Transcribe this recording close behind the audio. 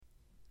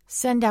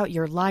Send out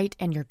your light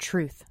and your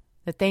truth,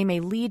 that they may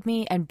lead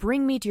me and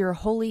bring me to your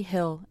holy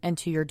hill and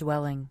to your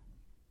dwelling.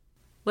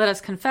 Let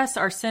us confess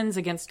our sins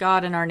against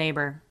God and our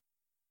neighbor.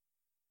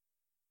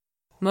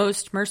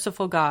 Most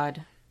merciful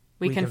God,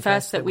 we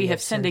confess that we have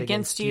sinned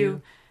against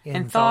you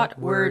in thought,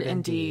 word,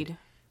 and deed,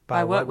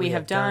 by what we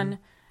have done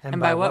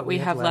and by what we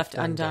have left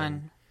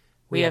undone.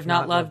 We have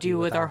not loved you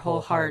with our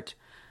whole heart.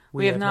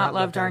 We have not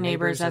loved our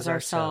neighbors as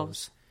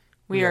ourselves.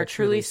 We are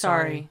truly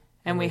sorry,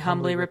 and we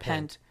humbly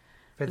repent.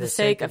 For the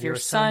sake of your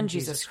Son,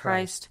 Jesus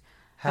Christ,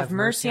 have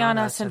mercy on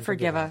us and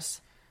forgive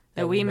us,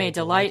 that we may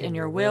delight in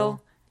your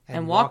will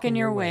and walk in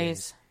your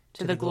ways,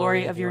 to the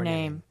glory of your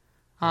name.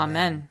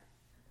 Amen.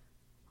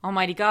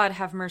 Almighty God,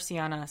 have mercy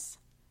on us.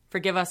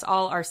 Forgive us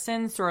all our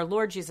sins through our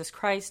Lord Jesus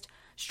Christ.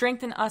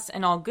 Strengthen us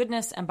in all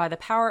goodness, and by the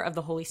power of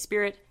the Holy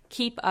Spirit,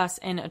 keep us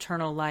in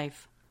eternal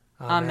life.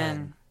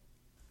 Amen.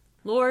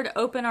 Lord,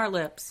 open our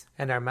lips,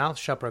 and our mouth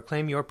shall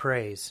proclaim your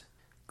praise.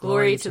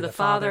 Glory to the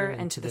Father,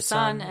 and to the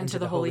Son, and to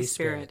the Holy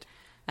Spirit,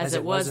 as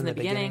it was in the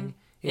beginning,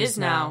 is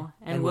now,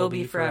 and will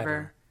be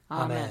forever.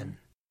 Amen.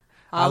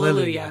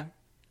 Alleluia.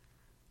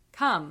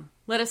 Come,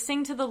 let us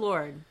sing to the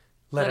Lord.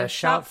 Let us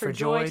shout for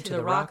joy to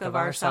the rock of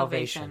our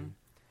salvation.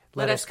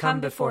 Let us come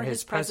before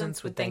his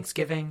presence with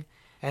thanksgiving,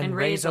 and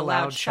raise a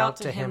loud shout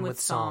to him with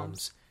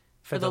psalms.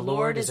 For the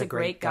Lord is a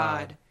great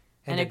God,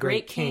 and a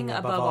great King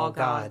above all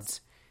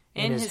gods.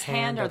 In his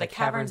hand are the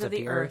caverns of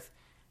the earth,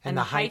 and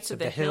the heights of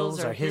the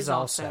hills are his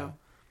also.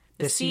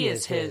 The sea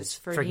is his,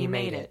 for he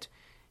made it,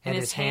 and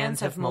his hands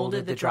have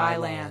molded the dry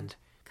land.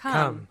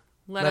 Come,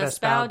 let us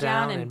bow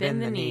down and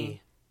bend the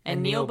knee,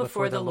 and kneel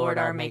before the Lord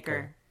our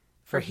Maker.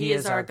 For he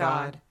is our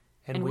God,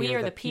 and we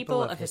are the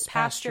people of his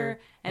pasture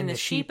and the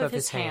sheep of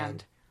his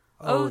hand.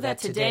 Oh, that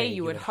today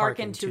you would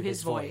hearken to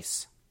his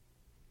voice.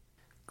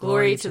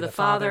 Glory to the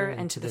Father,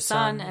 and to the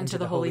Son, and to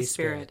the Holy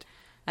Spirit,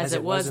 as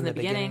it was in the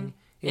beginning,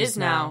 is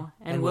now,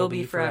 and will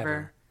be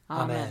forever.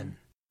 Amen.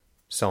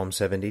 Psalm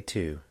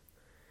 72.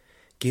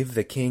 Give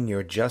the king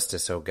your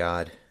justice, O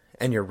God,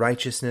 and your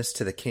righteousness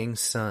to the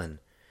king's son,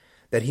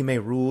 that he may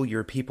rule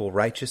your people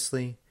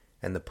righteously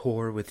and the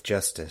poor with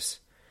justice,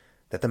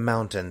 that the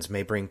mountains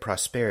may bring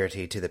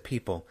prosperity to the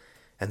people,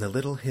 and the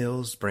little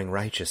hills bring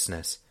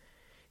righteousness.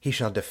 He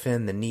shall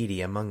defend the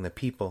needy among the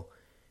people.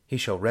 He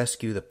shall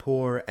rescue the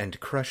poor and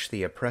crush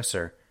the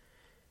oppressor.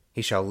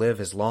 He shall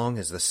live as long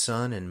as the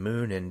sun and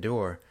moon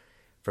endure,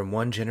 from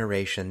one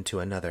generation to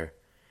another.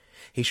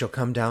 He shall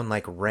come down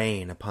like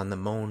rain upon the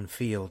mown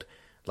field,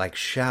 like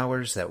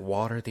showers that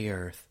water the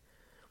earth.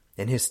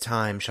 In his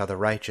time shall the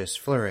righteous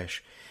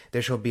flourish.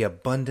 There shall be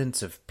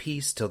abundance of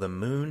peace till the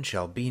moon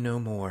shall be no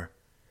more.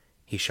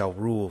 He shall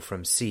rule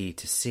from sea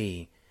to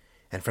sea,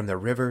 and from the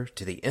river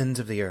to the ends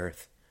of the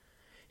earth.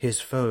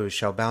 His foes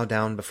shall bow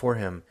down before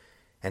him,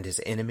 and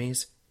his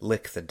enemies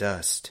lick the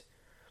dust.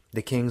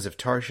 The kings of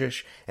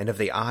Tarshish and of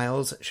the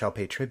isles shall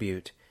pay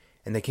tribute,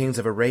 and the kings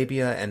of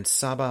Arabia and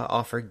Saba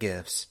offer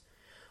gifts.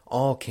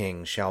 All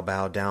kings shall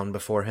bow down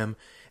before him,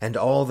 and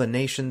all the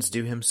nations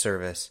do him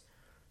service.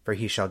 For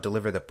he shall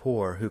deliver the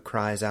poor who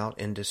cries out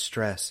in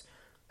distress,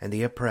 and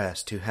the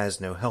oppressed who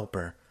has no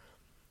helper.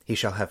 He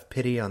shall have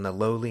pity on the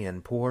lowly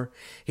and poor.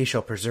 He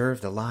shall preserve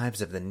the lives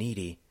of the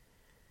needy.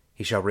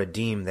 He shall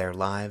redeem their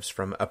lives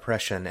from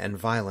oppression and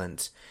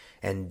violence,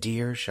 and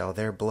dear shall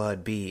their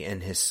blood be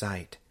in his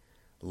sight.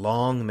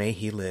 Long may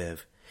he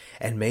live,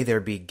 and may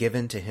there be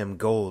given to him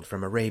gold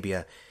from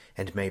Arabia,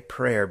 and may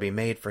prayer be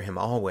made for him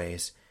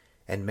always,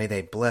 and may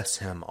they bless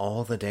him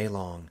all the day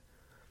long.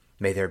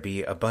 May there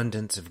be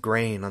abundance of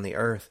grain on the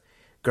earth,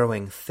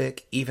 growing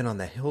thick even on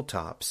the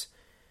hilltops.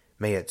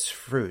 May its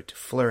fruit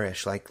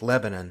flourish like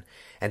Lebanon,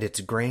 and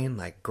its grain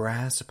like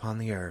grass upon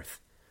the earth.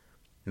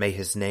 May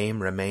his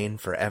name remain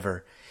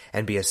forever,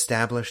 and be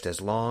established as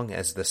long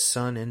as the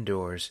sun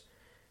endures.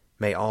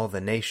 May all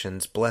the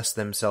nations bless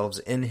themselves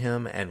in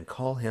him and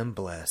call him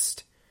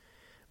blessed.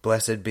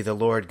 Blessed be the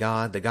Lord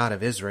God, the God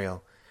of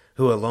Israel,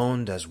 who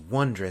alone does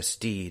wondrous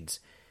deeds,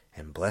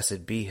 and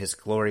blessed be his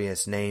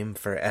glorious name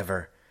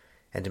forever.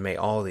 And may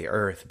all the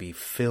earth be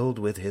filled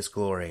with his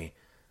glory.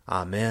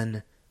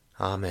 Amen.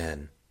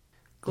 Amen.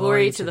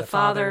 Glory to the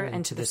Father,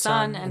 and to the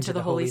Son, and to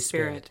the Holy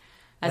Spirit,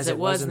 as it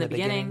was in the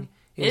beginning,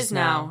 is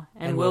now,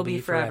 and will be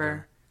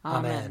forever.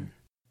 Amen.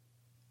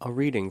 A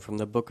reading from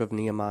the book of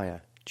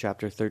Nehemiah,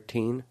 chapter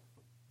 13.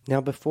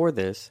 Now before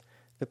this,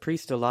 the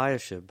priest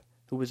Eliashib,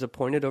 who was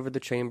appointed over the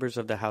chambers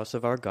of the house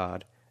of our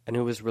God, and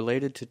who was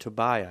related to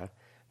Tobiah,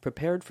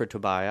 prepared for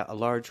Tobiah a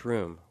large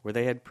room, where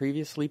they had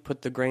previously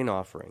put the grain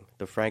offering,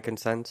 the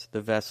frankincense,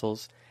 the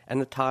vessels, and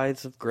the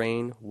tithes of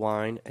grain,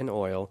 wine, and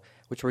oil,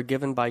 which were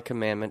given by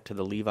commandment to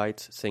the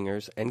Levites,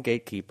 singers, and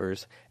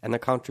gatekeepers, and the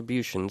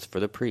contributions for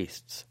the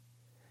priests.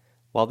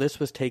 While this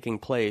was taking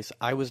place,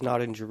 I was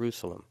not in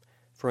Jerusalem,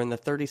 for in the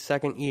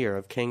 32nd year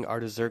of King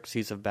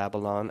Artaxerxes of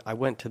Babylon I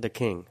went to the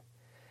king.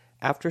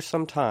 After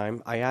some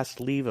time I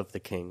asked leave of the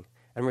king,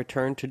 and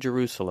returned to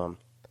Jerusalem.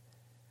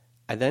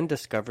 I then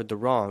discovered the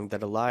wrong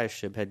that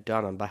Eliashib had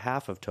done on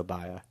behalf of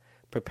Tobiah,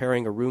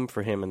 preparing a room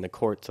for him in the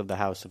courts of the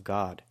house of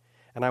God.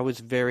 And I was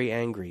very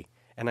angry,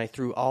 and I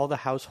threw all the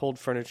household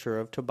furniture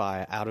of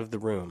Tobiah out of the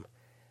room.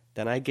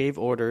 Then I gave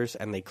orders,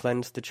 and they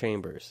cleansed the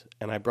chambers,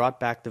 and I brought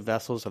back the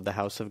vessels of the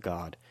house of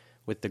God,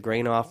 with the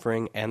grain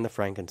offering and the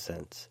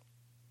frankincense.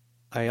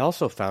 I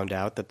also found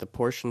out that the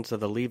portions of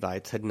the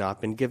Levites had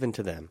not been given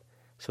to them,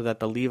 so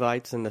that the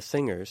Levites and the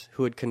singers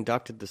who had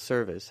conducted the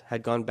service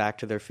had gone back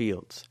to their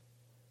fields.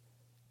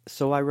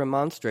 So I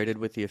remonstrated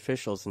with the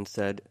officials and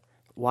said,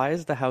 "Why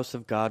is the house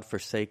of God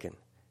forsaken?"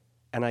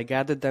 And I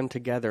gathered them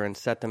together and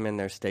set them in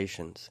their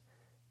stations.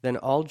 Then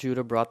all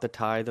Judah brought the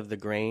tithe of the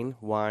grain,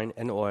 wine,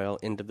 and oil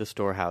into the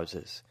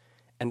storehouses.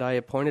 And I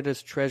appointed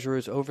as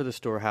treasurers over the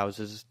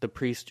storehouses the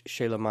priest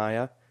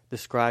Shelemiah, the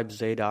scribe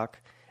Zadok,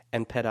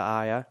 and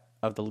Pedaiah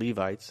of the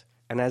Levites,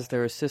 and as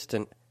their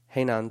assistant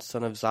Hanan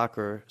son of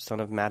Zaccur son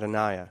of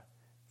Mattaniah,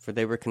 for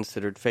they were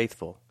considered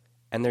faithful,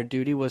 and their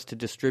duty was to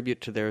distribute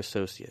to their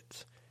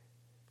associates.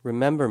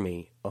 Remember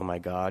me, O my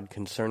God,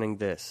 concerning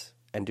this,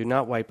 and do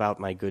not wipe out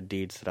my good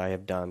deeds that I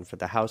have done for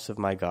the house of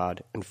my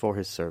God and for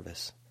his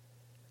service.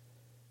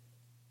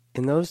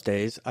 In those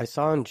days I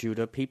saw in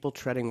Judah people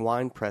treading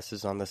wine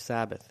presses on the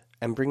Sabbath,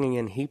 and bringing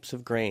in heaps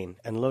of grain,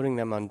 and loading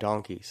them on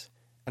donkeys,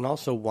 and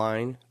also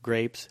wine,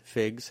 grapes,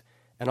 figs,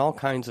 and all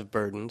kinds of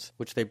burdens,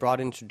 which they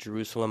brought into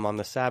Jerusalem on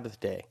the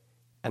Sabbath day.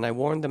 And I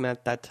warned them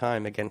at that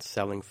time against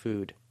selling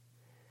food.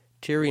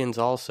 Tyrians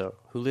also,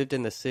 who lived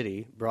in the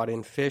city, brought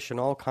in fish and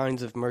all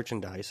kinds of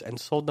merchandise, and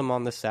sold them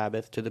on the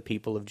Sabbath to the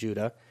people of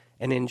Judah,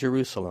 and in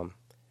Jerusalem.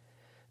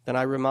 Then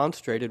I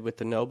remonstrated with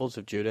the nobles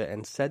of Judah,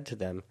 and said to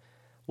them,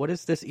 "What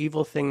is this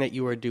evil thing that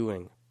you are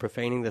doing,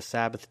 profaning the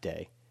Sabbath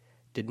day?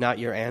 Did not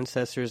your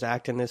ancestors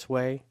act in this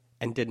way?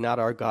 And did not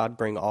our God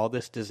bring all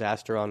this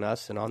disaster on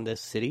us and on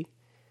this city?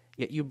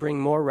 Yet you bring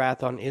more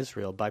wrath on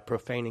Israel by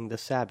profaning the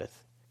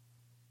Sabbath."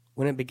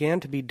 When it began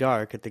to be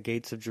dark at the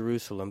gates of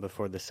Jerusalem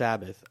before the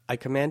Sabbath, I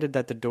commanded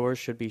that the doors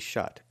should be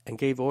shut, and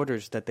gave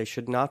orders that they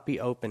should not be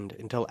opened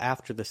until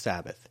after the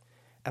Sabbath.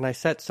 And I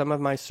set some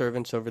of my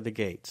servants over the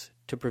gates,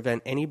 to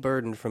prevent any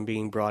burden from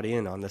being brought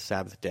in on the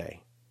Sabbath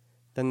day.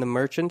 Then the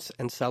merchants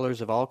and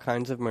sellers of all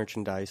kinds of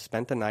merchandise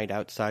spent the night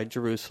outside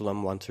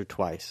Jerusalem once or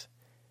twice.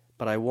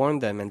 But I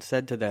warned them and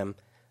said to them,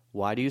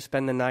 "Why do you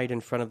spend the night in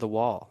front of the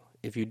wall?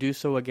 If you do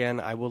so again,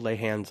 I will lay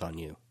hands on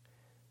you."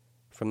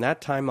 From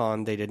that time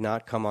on they did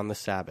not come on the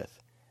Sabbath,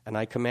 and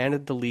I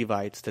commanded the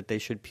Levites that they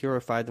should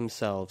purify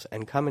themselves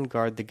and come and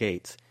guard the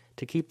gates,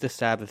 to keep the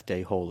Sabbath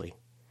day holy.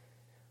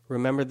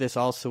 Remember this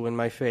also in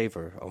my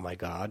favor, O my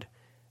God,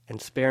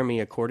 and spare me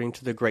according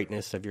to the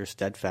greatness of your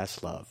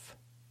steadfast love.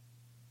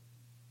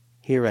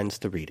 Here ends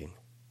the reading.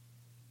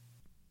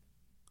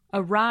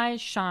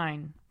 Arise,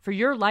 shine, for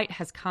your light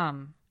has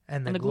come,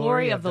 and the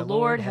glory of the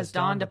Lord has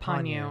dawned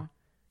upon you.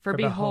 For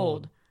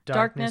behold,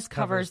 darkness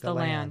covers the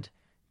land,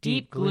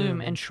 deep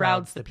gloom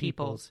enshrouds the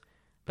peoples.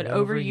 But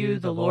over you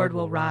the Lord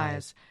will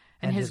rise,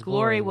 and his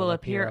glory will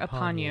appear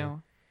upon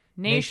you.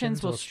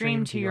 Nations will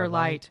stream to your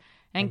light,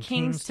 and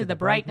kings to the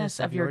brightness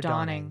of your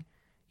dawning.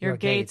 Your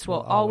gates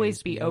will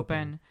always be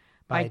open.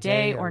 By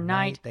day or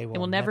night they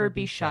will never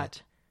be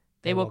shut.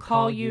 They will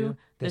call you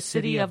the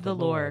city of the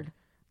Lord,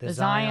 the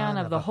Zion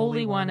of the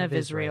Holy One of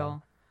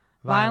Israel.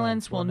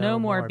 Violence will no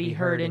more be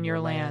heard in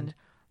your land,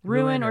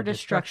 ruin or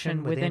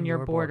destruction within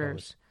your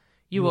borders.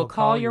 You will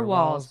call your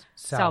walls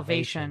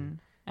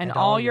salvation, and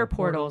all your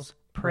portals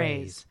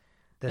praise.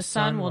 The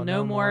sun will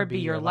no more be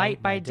your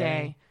light by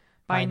day.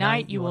 By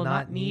night you will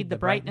not need the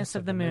brightness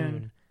of the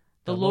moon.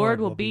 The Lord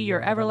will be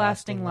your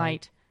everlasting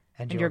light,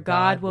 and your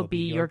God will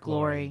be your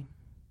glory.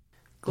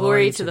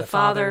 Glory to the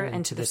Father,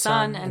 and to the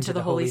Son, and to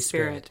the Holy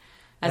Spirit,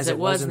 as it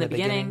was in the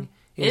beginning,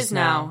 is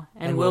now,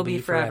 and will be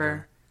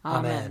forever.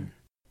 Amen.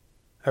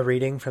 A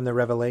reading from the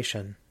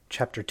Revelation,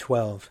 chapter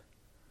 12.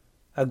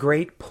 A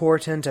great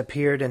portent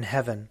appeared in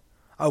heaven,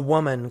 a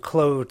woman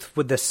clothed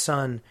with the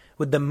sun,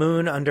 with the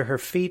moon under her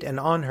feet, and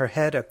on her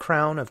head a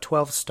crown of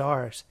 12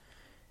 stars.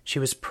 She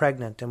was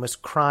pregnant and was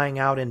crying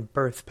out in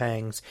birth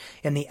pangs,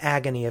 in the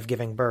agony of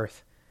giving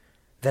birth.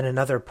 Then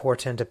another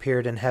portent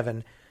appeared in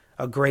heaven,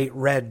 a great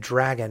red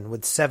dragon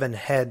with 7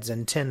 heads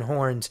and 10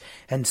 horns,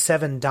 and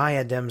 7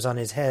 diadems on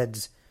his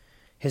heads.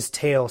 His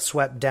tail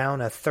swept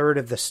down 1/3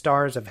 of the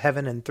stars of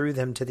heaven and threw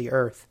them to the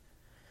earth.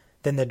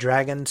 Then the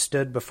dragon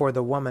stood before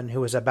the woman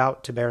who was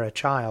about to bear a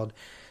child,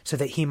 so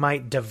that he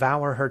might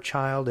devour her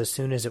child as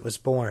soon as it was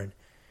born.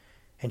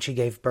 And she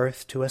gave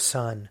birth to a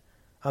son,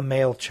 a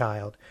male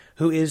child,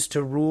 who is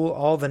to rule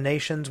all the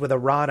nations with a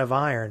rod of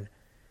iron.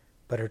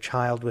 But her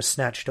child was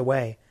snatched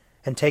away,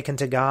 and taken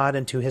to God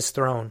and to his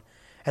throne.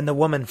 And the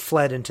woman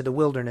fled into the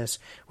wilderness,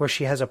 where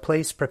she has a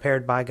place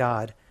prepared by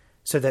God,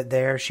 so that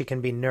there she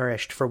can be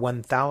nourished for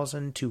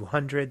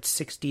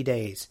 1,260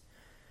 days.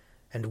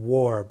 And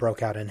war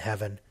broke out in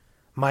heaven.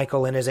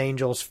 Michael and his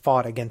angels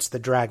fought against the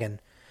dragon.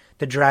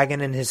 The dragon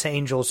and his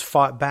angels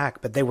fought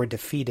back, but they were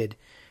defeated,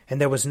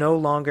 and there was no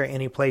longer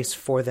any place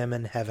for them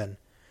in heaven.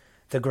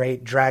 The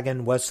great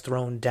dragon was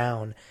thrown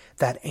down,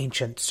 that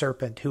ancient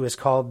serpent who is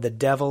called the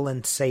devil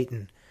and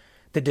Satan,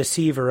 the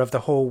deceiver of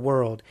the whole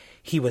world.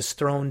 He was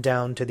thrown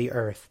down to the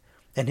earth,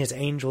 and his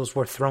angels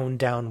were thrown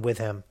down with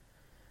him.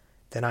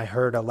 Then I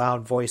heard a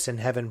loud voice in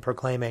heaven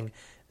proclaiming,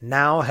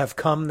 "Now have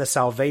come the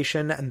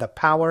salvation and the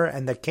power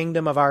and the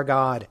kingdom of our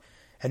God,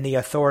 and the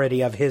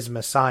authority of his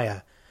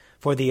Messiah.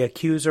 For the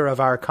accuser of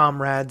our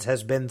comrades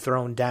has been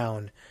thrown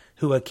down,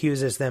 who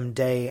accuses them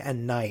day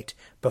and night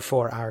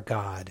before our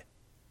God.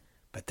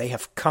 But they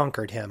have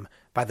conquered him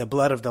by the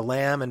blood of the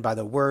Lamb and by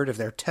the word of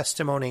their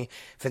testimony,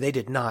 for they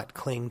did not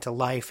cling to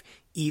life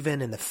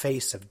even in the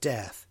face of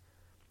death.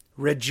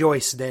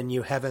 Rejoice then,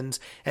 you heavens,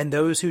 and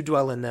those who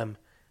dwell in them.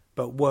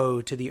 But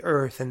woe to the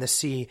earth and the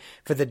sea,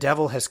 for the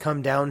devil has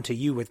come down to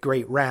you with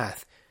great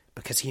wrath,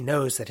 because he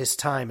knows that his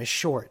time is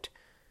short."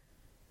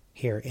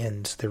 Here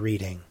ends the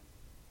reading.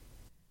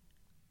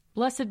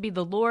 Blessed be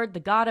the Lord, the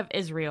God of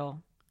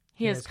Israel.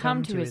 He has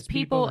come to his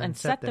people and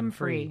set them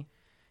free.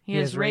 He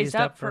has raised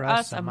up for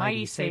us a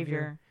mighty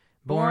Savior,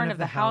 born of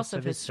the house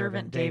of his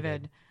servant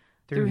David.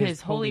 Through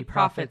his holy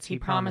prophets he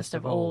promised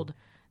of old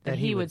that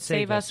he would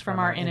save us from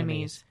our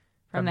enemies,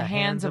 from the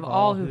hands of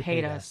all who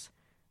hate us.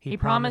 He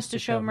promised to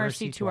show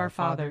mercy to our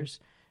fathers,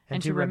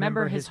 and to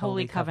remember his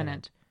holy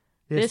covenant.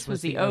 This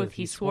was the oath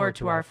he swore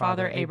to our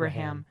father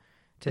Abraham,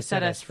 to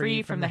set us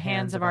free from the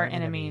hands of our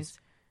enemies,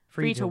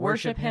 free to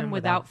worship him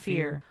without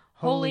fear,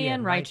 holy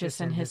and righteous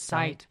in his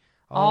sight,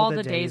 all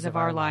the days of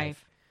our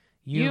life.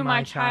 You,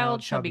 my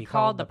child, shall be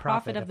called the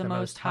prophet of the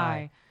Most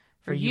High,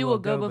 for you will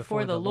go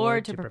before the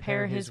Lord to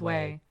prepare his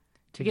way,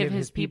 to give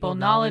his people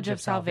knowledge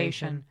of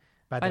salvation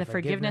by the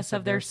forgiveness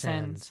of their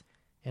sins.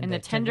 In the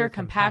tender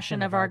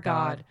compassion of our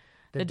God,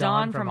 the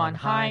dawn from on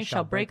high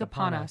shall break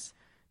upon us,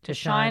 to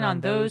shine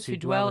on those who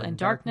dwell in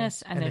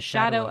darkness and the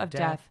shadow of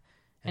death,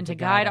 and to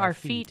guide our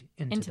feet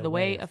into the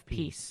way of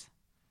peace.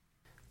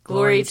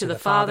 Glory to the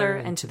Father,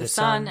 and to the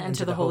Son, and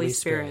to the Holy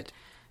Spirit,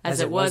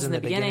 as it was in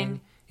the beginning,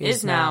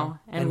 is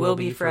now, and will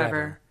be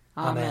forever.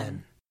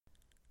 Amen.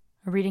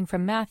 A reading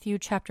from Matthew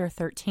chapter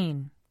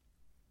 13.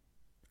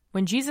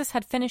 When Jesus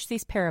had finished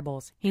these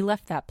parables, he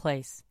left that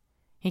place.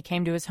 He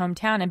came to his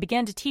hometown and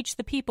began to teach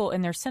the people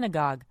in their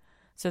synagogue,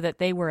 so that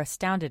they were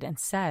astounded and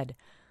said,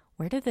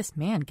 "Where did this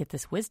man get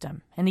this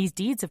wisdom and these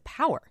deeds of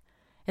power?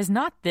 Is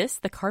not this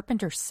the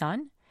carpenter's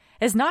son?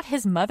 Is not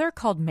his mother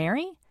called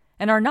Mary?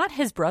 And are not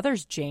his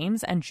brothers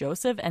James and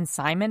Joseph and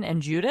Simon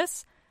and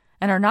Judas?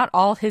 And are not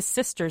all his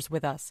sisters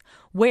with us?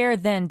 Where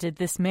then did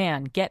this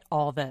man get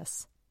all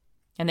this?"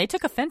 And they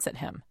took offense at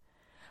him.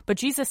 But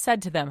Jesus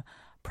said to them,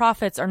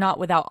 "Prophets are not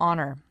without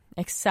honor,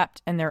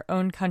 except in their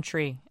own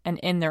country and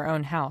in their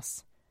own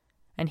house."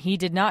 And he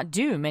did not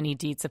do many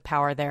deeds of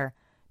power there,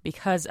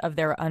 because of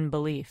their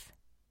unbelief.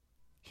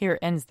 Here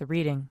ends the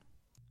reading.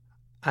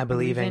 I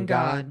believe in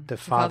God, the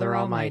Father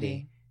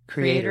Almighty,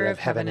 creator of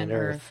heaven and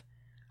earth.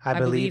 I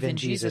believe in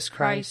Jesus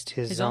Christ,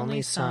 his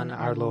only Son,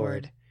 our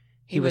Lord.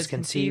 He was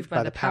conceived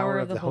by the power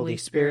of the Holy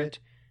Spirit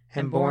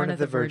and born of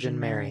the Virgin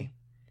Mary.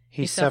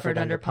 He suffered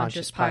under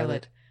Pontius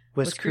Pilate,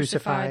 was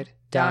crucified,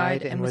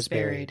 died, and was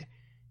buried.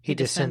 He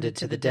descended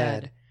to the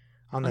dead.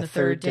 On the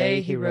third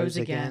day he rose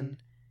again.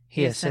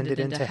 He ascended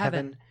into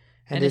heaven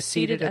and is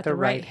seated at the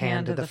right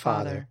hand of the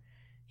Father.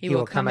 He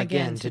will come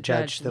again to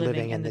judge the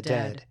living and the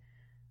dead.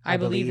 I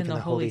believe in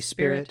the Holy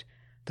Spirit,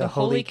 the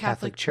Holy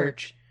Catholic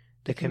Church,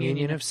 the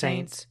communion of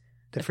saints,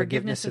 the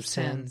forgiveness of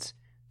sins,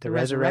 the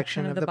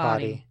resurrection of the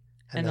body,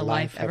 and the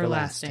life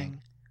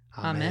everlasting.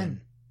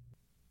 Amen.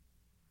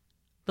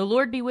 The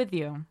Lord be with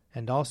you.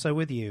 And also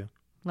with you.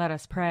 Let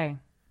us pray.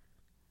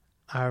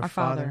 Our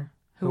Father,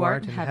 who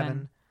art in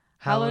heaven,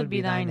 hallowed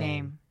be thy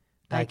name.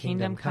 Thy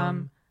kingdom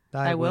come,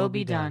 thy will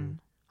be done,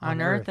 on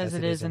earth as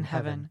it is in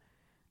heaven.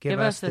 Give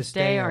us this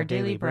day our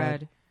daily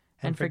bread,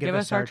 and forgive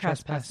us our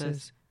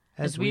trespasses,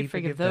 as we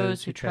forgive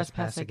those who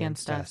trespass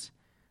against us.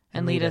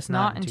 And lead us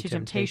not into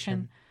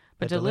temptation,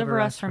 but deliver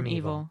us from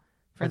evil.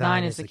 For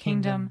thine is the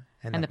kingdom,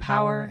 and the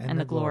power, and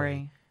the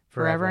glory,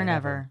 forever and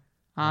ever.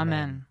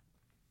 Amen.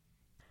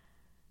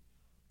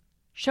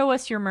 Show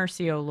us your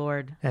mercy, O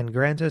Lord. and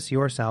grant us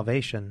your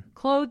salvation.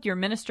 Clothe your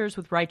ministers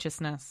with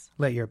righteousness.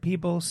 Let your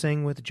people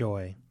sing with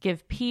joy.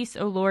 Give peace,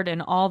 O Lord,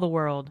 in all the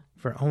world.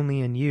 For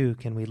only in you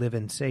can we live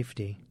in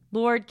safety.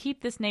 Lord,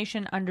 keep this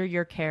nation under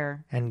your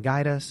care. And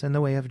guide us in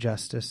the way of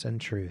justice and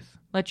truth.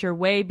 Let your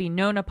way be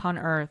known upon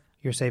earth.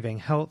 Your saving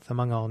health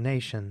among all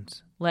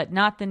nations. Let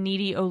not the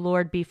needy, O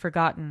Lord, be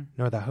forgotten.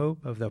 Nor the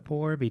hope of the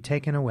poor be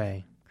taken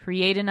away.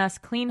 Create in us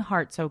clean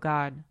hearts, O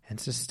God. And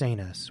sustain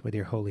us with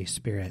your Holy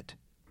Spirit.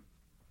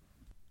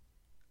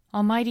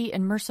 Almighty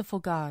and merciful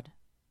God,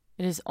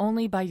 it is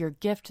only by your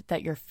gift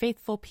that your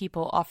faithful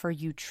people offer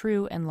you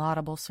true and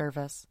laudable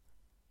service.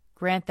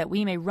 Grant that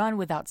we may run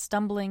without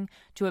stumbling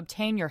to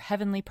obtain your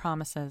heavenly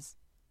promises.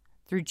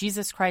 Through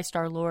Jesus Christ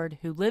our Lord,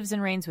 who lives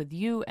and reigns with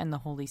you and the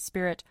Holy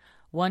Spirit,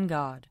 one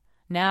God,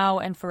 now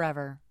and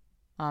forever.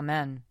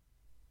 Amen.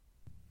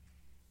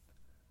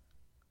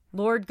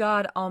 Lord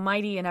God,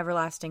 almighty and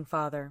everlasting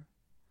Father,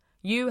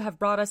 you have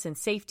brought us in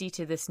safety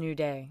to this new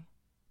day.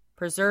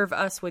 Preserve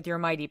us with your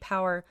mighty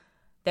power,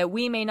 that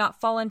we may not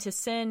fall into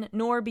sin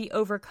nor be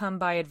overcome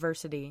by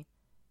adversity.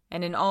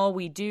 And in all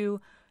we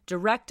do,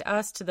 direct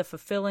us to the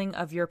fulfilling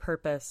of your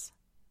purpose.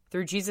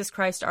 Through Jesus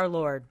Christ our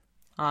Lord.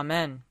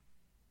 Amen.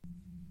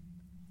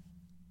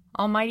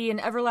 Almighty and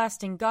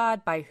everlasting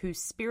God, by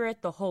whose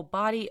Spirit the whole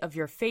body of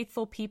your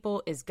faithful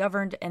people is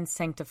governed and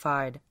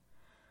sanctified,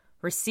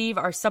 receive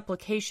our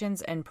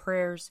supplications and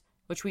prayers,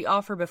 which we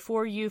offer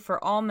before you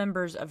for all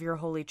members of your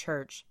holy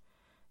church,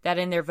 that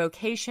in their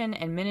vocation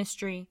and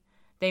ministry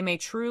they may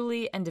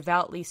truly and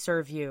devoutly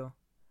serve you.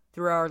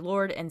 Through our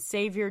Lord and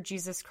Savior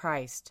Jesus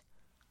Christ.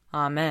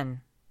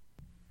 Amen.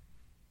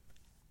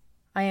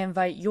 I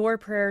invite your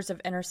prayers of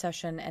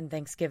intercession and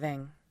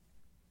thanksgiving.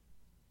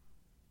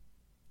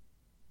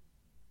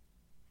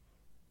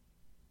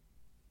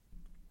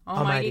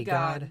 Almighty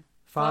God,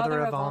 Father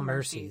of all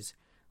mercies,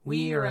 we,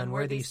 your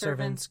unworthy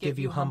servants, give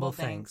you humble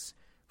thanks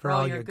for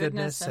all your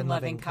goodness and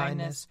loving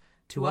kindness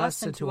to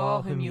us and to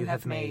all whom you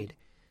have made.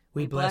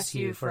 We bless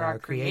you for our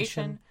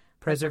creation,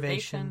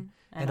 preservation,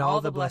 and all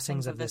the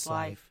blessings of this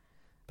life,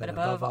 but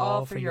above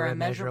all for your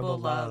immeasurable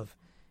love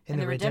in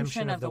the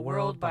redemption of the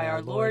world by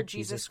our Lord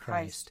Jesus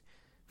Christ,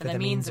 for the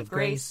means of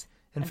grace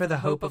and for the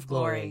hope of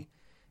glory.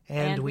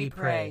 And we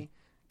pray,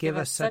 give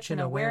us such an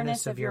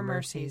awareness of your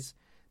mercies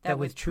that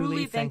with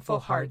truly thankful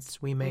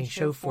hearts we may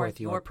show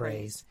forth your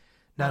praise,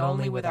 not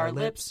only with our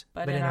lips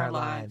but in our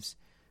lives,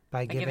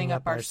 by giving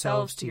up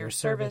ourselves to your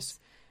service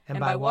and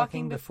by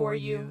walking before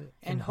you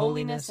in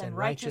holiness and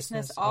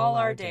righteousness all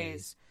our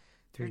days,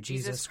 through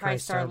Jesus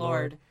Christ our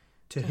Lord,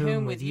 to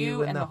whom with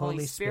you and the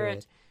Holy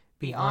Spirit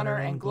be honor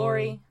and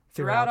glory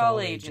throughout all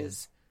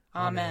ages.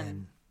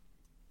 Amen.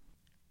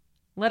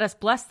 Let us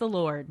bless the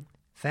Lord.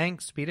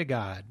 Thanks be to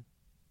God.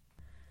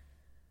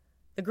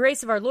 The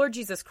grace of our Lord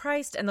Jesus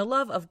Christ and the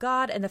love of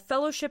God and the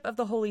fellowship of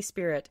the Holy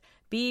Spirit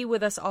be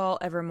with us all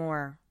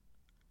evermore.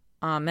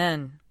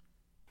 Amen.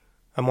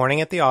 A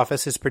Morning at the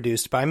Office is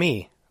produced by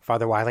me,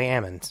 Father Wiley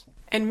Ammons.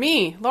 And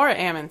me, Laura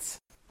Ammons.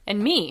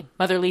 And me,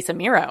 Mother Lisa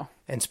Meirow.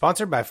 And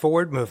sponsored by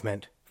Forward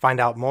Movement. Find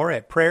out more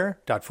at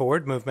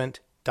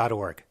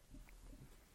prayer.forwardmovement.org.